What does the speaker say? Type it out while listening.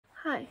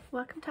Hi,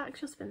 welcome to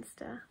Actual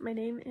Spinster. My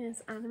name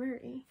is Anna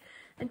Marie,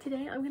 and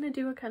today I'm going to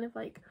do a kind of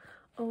like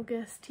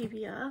August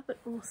TBR, but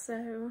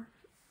also,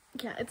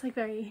 yeah, it's like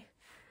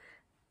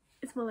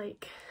it's more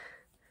like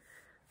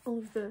all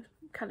of the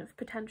kind of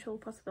potential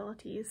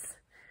possibilities,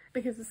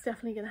 because it's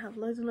definitely going to have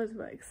loads and loads of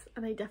books,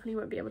 and I definitely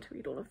won't be able to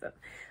read all of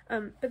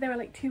them. But there are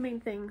like two main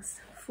things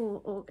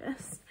for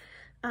August.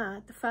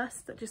 The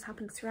first that just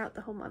happens throughout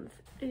the whole month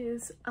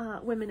is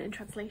Women in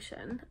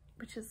Translation,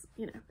 which is,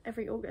 you know,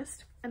 every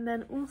August. And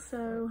then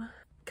also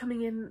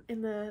coming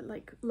in the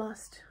like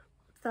last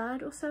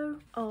third or so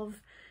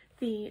of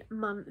the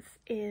month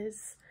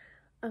is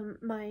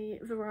my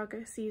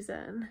Virago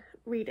season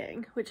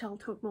reading, which I'll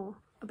talk more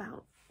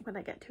about when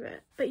I get to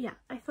it. But yeah,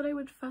 I thought I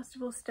would first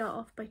of all start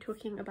off by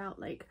talking about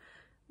like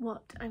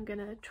what I'm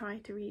gonna try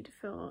to read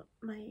for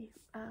my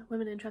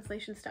Women in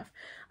Translation stuff.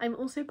 I'm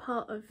also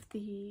part of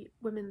the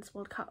Women's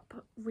World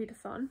Cup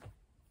readathon,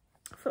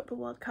 Football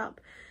World Cup,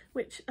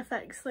 which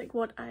affects like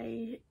what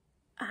I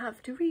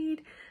have to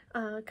read,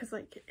 because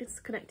like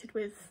it's connected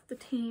with the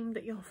team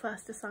that you're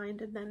first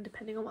assigned, and then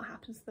depending on what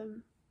happens to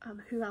them,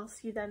 who else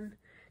you then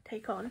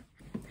take on.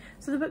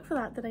 So the book for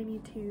that I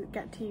need to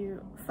get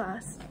to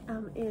first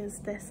is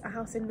this A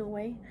House in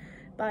Norway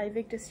by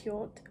Vigdis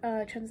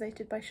Hjorth,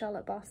 translated by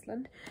Charlotte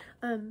Bastland,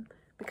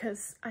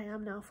 because I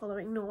am now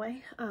following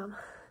Norway.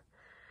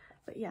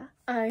 But yeah,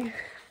 I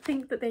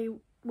think that they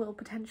will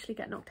potentially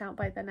get knocked out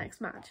by their next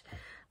match.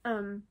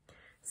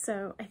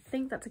 So I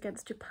think that's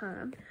against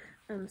Japan.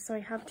 So I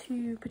have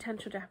two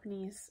potential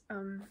Japanese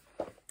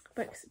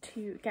books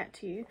to get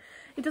to.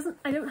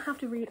 I don't have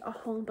to read a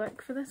whole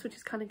book for this, which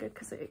is kind of good,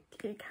 because it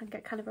can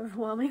get kind of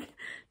overwhelming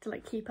to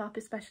like keep up,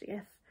 especially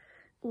if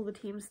all the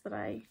teams that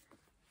I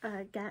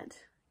get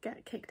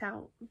kicked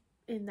out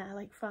in their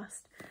like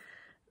first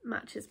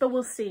matches. But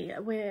we'll see.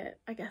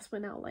 I guess we're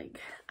now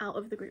like out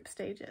of the group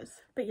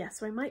stages. But yeah,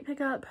 so I might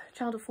pick up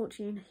Child of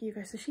Fortune, Yugo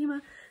Tsushima.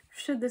 I've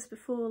showed this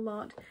before a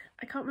lot.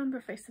 I can't remember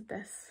if I said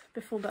this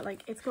before, but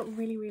like it's got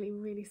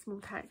really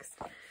small text,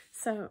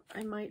 so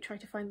I might try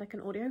to find like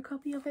an audio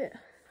copy of it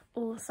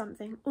or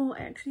something. Or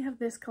I actually have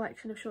this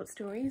collection of short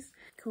stories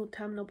called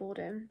Terminal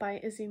Boredom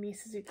by Izumi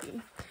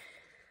Suzuki,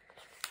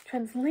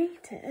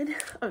 translated,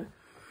 oh,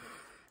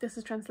 this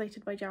is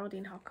translated by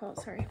Geraldine Harcourt,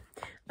 sorry.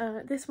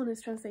 This one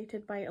is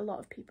translated by a lot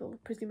of people,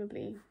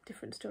 presumably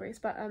different stories,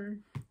 but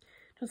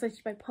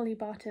translated by Polly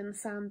Barton,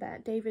 Sam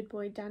Bett, David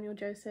Boyd, Daniel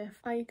Joseph,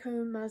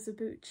 Aiko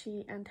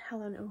Mazubuchi, and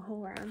Helen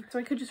O'Horan. So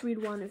I could just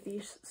read one of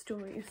these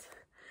stories,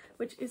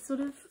 which is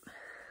sort of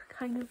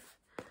kind of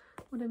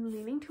what I'm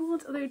leaning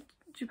towards, although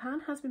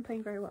Japan has been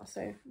playing very well,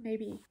 so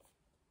maybe.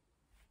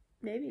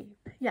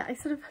 Yeah, I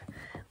sort of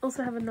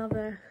also have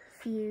another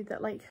few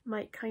that like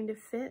might kind of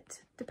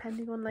fit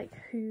depending on like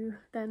who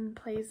then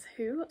plays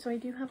who. So I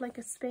do have like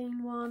a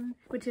Spain one,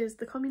 which is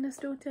The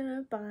Communist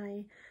Daughter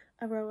by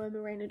Aroa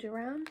Moreno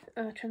Duran,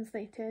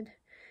 translated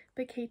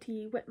by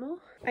Katie Whitmore.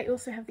 I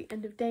also have The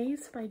End of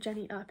Days by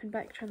Jenny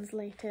Erpenbeck,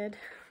 translated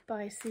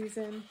by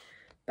Susan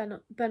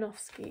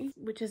Bernofsky,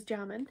 which is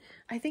German.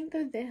 I think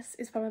that this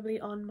is probably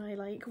on my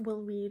like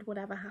will read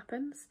whatever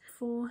happens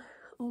for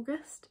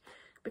August,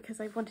 because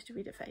I've wanted to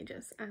read it for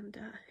ages, and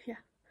yeah,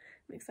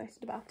 I'm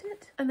excited about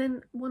it. And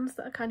then ones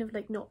that are kind of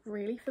like not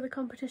really for the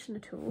competition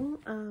at all,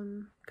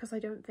 because I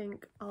don't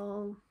think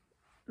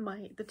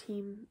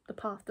the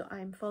path that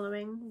I'm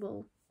following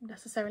will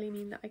necessarily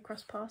mean that I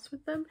cross paths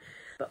with them,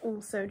 but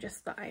also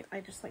just that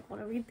I just like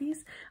want to read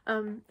these.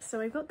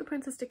 So I got The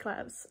Princess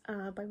Declares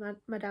by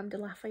Madame de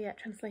Lafayette,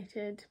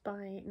 translated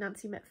by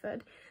Nancy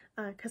Mitford,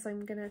 because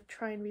I'm gonna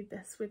try and read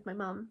this with my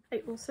mum.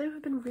 I also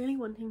have been really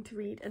wanting to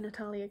read a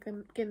Natalia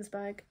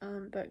Ginsburg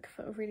book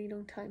for a really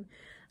long time,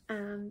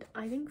 and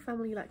I think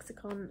Family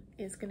Lexicon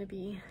is gonna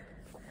be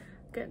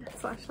good,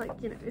 slash like,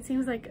 you know, it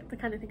seems like the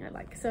kind of thing I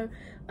like. So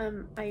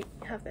I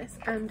have this,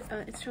 and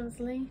it's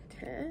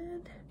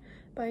translated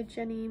by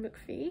Jenny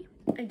McPhee.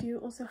 I do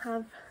also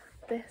have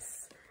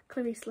this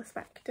Clarice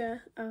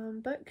Lispector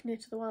book, Near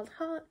to the Wild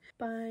Heart,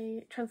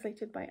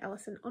 translated by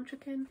Alison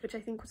Ontrakin, which I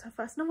think was her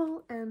first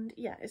novel. And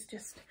yeah, it's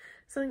just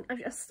something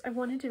I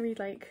wanted to read,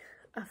 like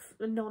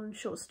a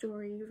non-short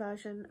story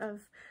version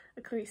of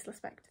a Clarice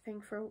Lispector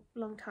thing for a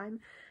long time,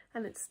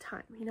 and it's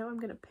time, you know, I'm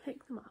gonna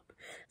pick them up.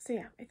 So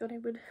yeah, I thought I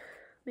would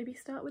maybe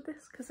start with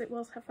this because it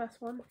was her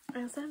first one.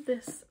 I also have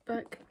this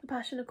book, The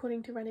Passion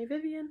According to Renée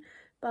Vivian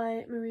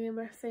by Maria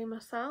Mercé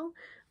Marçal,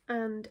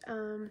 and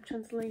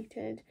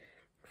translated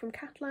from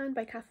Catalan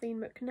by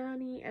Kathleen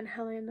McNerney and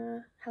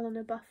Helena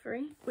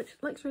Buffery, which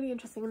looks really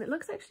interesting. And it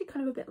looks actually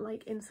kind of a bit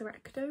like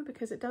Insurrecto,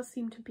 because it does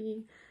seem to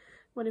be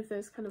one of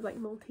those kind of like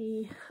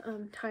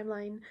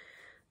multi-timeline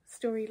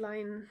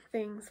storyline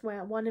things,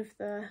 where one of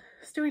the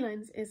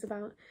storylines is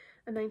about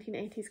a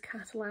 1980s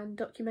Catalan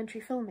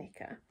documentary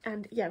filmmaker.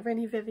 And yeah,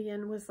 Renée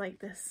Vivian was like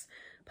this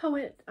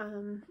poet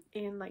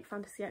in like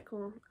fin de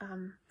siècle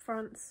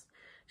France.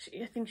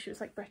 I think she was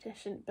like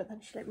British, but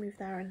then she like moved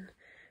there and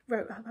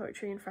wrote her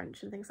poetry in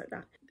French and things like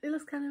that. It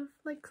looks kind of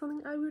like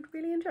something I would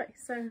really enjoy.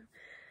 So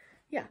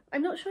yeah,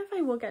 I'm not sure if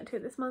I will get to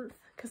it this month,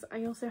 because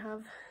I also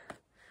have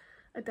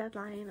a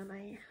deadline,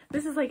 and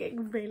this is like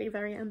really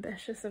very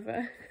ambitious of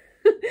a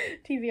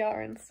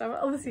TBR and stuff.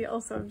 Obviously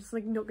also I'm just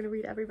like not going to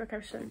read every book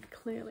I've shown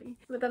clearly,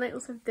 but then I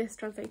also have this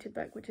translated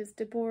book, which is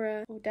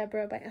Deborah or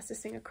Deborah by Esther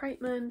Singer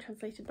Kreitman,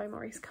 translated by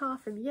Maurice Carr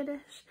from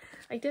Yiddish.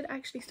 I did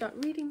actually start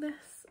reading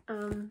this.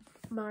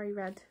 Mari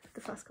read the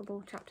first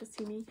couple chapters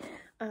to me,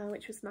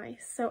 which was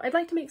nice. So I'd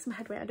like to make some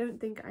headway. I don't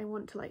think I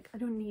want to like, I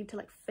don't need to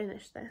like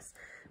finish this,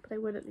 but I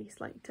would at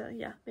least like to,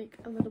 yeah, make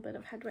a little bit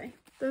of headway.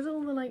 Those are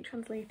all the like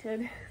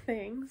translated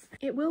things.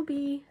 It will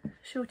be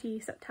Shorty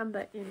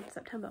September in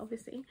September,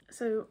 obviously.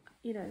 So,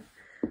 you know,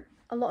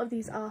 a lot of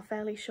these are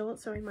fairly short,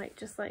 so I might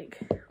just like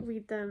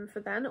read them for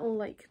then, or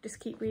like just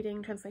keep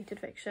reading translated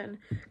fiction,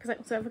 because I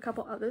also have a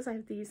couple others. I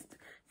have these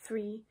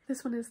 3.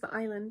 This one is The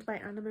Island by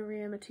Anna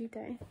Maria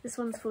Matute. This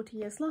one's 40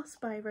 Years Lost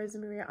by Rosa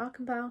Maria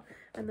Archambault,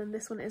 and then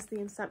this one is The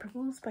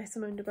Inseparables by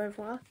Simone de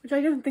Beauvoir, which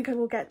I don't think I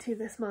will get to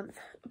this month,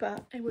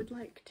 but I would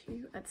like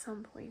to at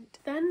some point.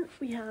 Then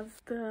we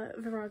have the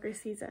Virago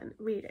season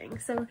reading.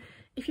 So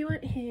if you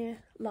weren't here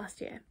last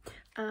year,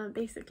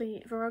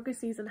 basically Virago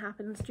season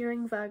happens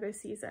during Virgo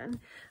season,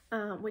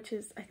 which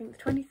is I think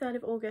the 23rd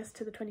of August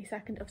to the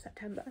 22nd of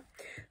September,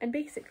 and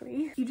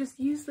basically you just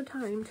use the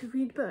time to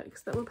read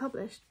books that were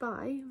published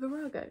by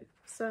Virago.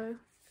 So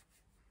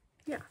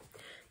yeah,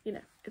 you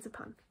know, it's a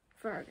pun,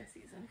 Virago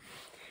season.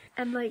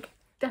 And like,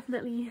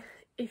 definitely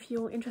if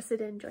you're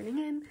interested in joining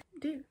in,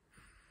 do.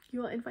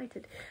 You are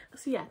invited.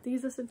 So yeah,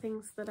 these are some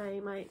things that I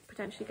might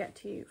potentially get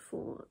to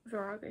for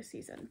Virago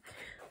season.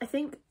 I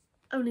think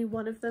only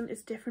one of them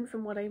is different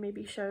from what I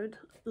maybe showed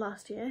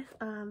last year,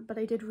 but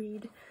I did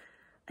read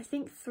I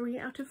think 3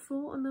 out of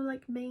 4 on the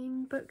like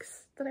main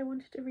books that I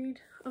wanted to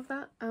read of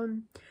that.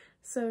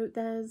 So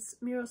there's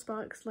Muriel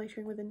Sparks'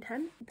 Loitering with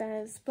Intent,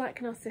 there's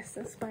Black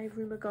Narcissus by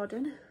Ruma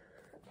Godden,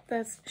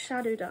 there's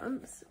Shadow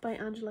Dance by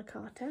Angela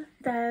Carter,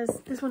 there's,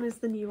 this one is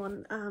the new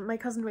one, My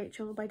Cousin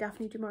Rachel by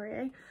Daphne du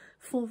Maurier.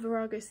 For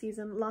Virago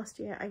season last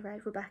year I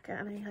read Rebecca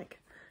and I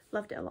like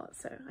loved it a lot,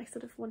 so I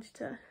sort of wanted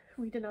to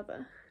read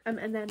another.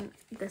 And then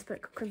this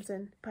book,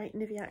 Crimson by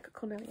Niviak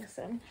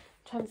Corneliusson,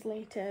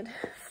 translated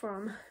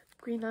from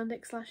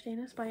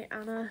Greenlandic/Danish by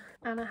Anna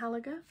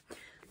Halliger.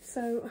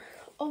 So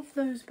of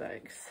those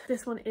books,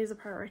 this one is a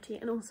priority,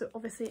 and also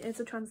obviously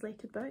it's a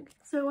translated book,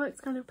 so it works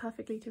kind of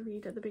perfectly to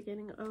read at the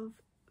beginning of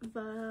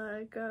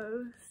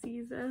Virgo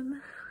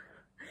season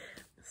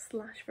 /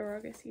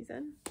 Virago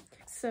season.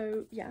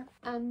 So yeah,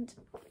 and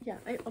yeah,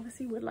 I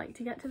obviously would like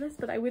to get to this,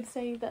 but I would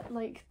say that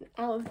like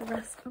out of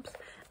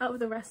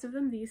the rest of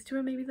them, these 2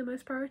 are maybe the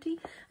most priority.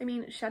 I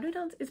mean, Shadow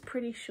Dance is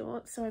pretty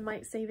short, so I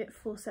might save it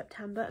for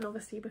September, and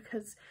obviously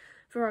because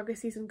Virago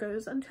season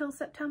goes until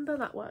September,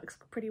 that works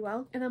pretty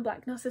well. And then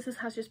Black Narcissus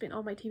has just been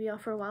on my TBR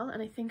for a while,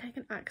 and I think I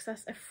can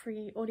access a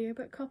free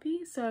audiobook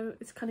copy, so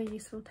it's kind of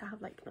useful to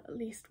have like at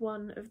least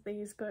one of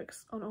these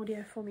books on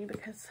audio for me,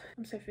 because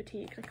I'm so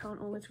fatigued I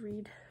can't always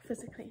read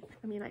physically.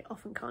 I mean, I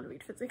often can't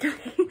read physically.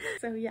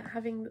 So yeah,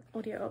 having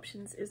audio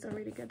options is a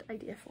really good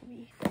idea for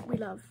me. We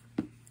love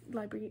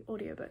library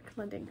audiobook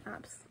lending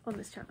apps on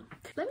this channel.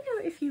 Let me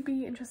know if you'd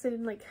be interested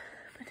in like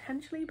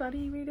potentially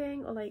buddy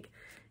reading, or like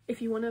if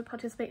you want to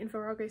participate in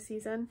Virago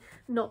season.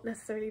 Not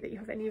necessarily that you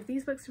have any of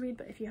these books to read,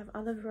 but if you have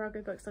other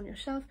Virago books on your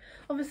shelf.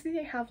 Obviously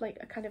they have like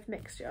a kind of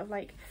mixture of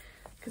like,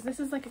 because this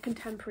is like a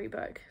contemporary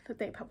book that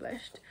they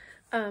published,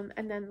 and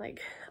then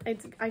like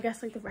I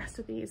guess like the rest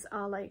of these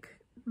are like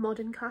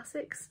modern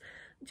classics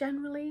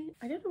generally.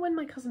 I don't know when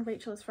My Cousin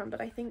Rachel is from,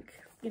 but I think,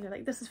 you know,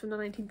 like this is from the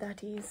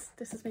 1930s,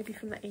 this is maybe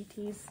from the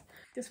 80s,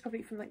 this is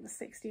probably from like the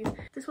 60s,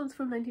 this one's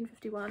from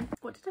 1951.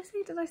 What did I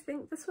say? Did I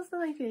think this was the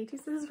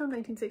 1980s? This is from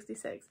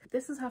 1966.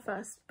 This is her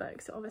first book,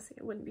 so obviously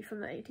it wouldn't be from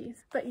the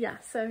 80s. But yeah,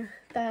 so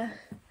they're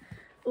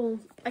all,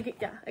 I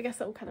guess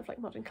they're all kind of like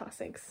modern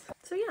classics.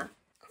 So yeah,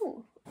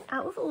 cool.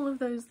 Out of all of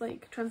those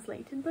like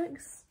translated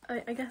books,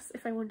 I guess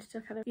if I wanted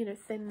to kind of, you know,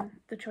 thin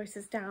the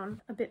choices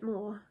down a bit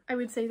more, I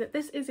would say that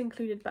this is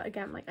included, but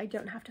again, like I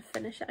don't have to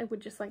finish it, I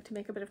would just like to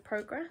make a bit of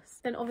progress.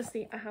 Then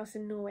obviously A House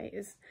in Norway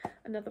is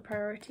another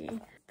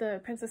priority,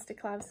 The Princess de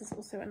Cleves is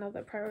also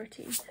another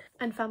priority,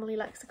 and Family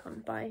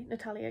Lexicon by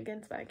Natalia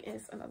Ginsberg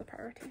is another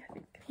priority, I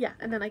think. Yeah,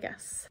 and then I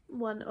guess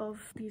one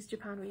of these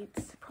Japan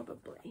reads,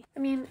 probably. I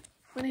mean,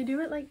 when I do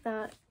it like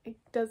that, it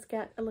does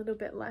get a little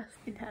bit less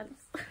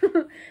intense.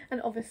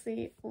 And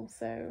obviously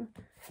also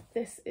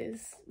this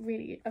is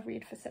really a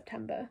read for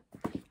September,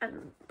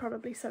 and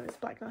probably so is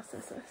Black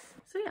Narcissus.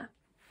 So yeah,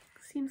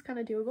 seems kind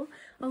of doable.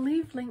 I'll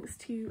leave links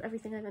to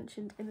everything I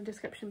mentioned in the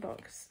description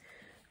box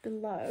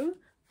below.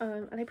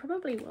 And I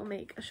probably will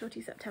make a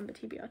Shorty September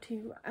TBR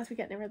too as we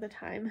get nearer the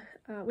time,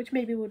 which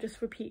maybe we'll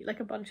just repeat like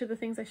a bunch of the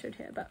things I showed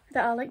here, but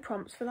there are like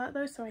prompts for that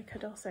though, so I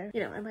could also, you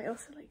know, I might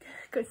also like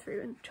go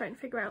through and try and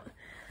figure out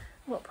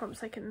what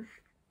prompts I can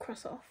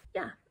cross off.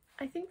 Yeah,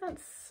 I think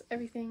that's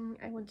everything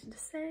I wanted to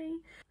say.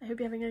 I hope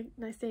you're having a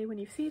nice day when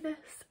you see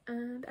this,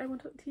 and I will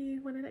talk to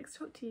you when I next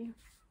talk to you.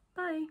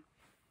 Bye!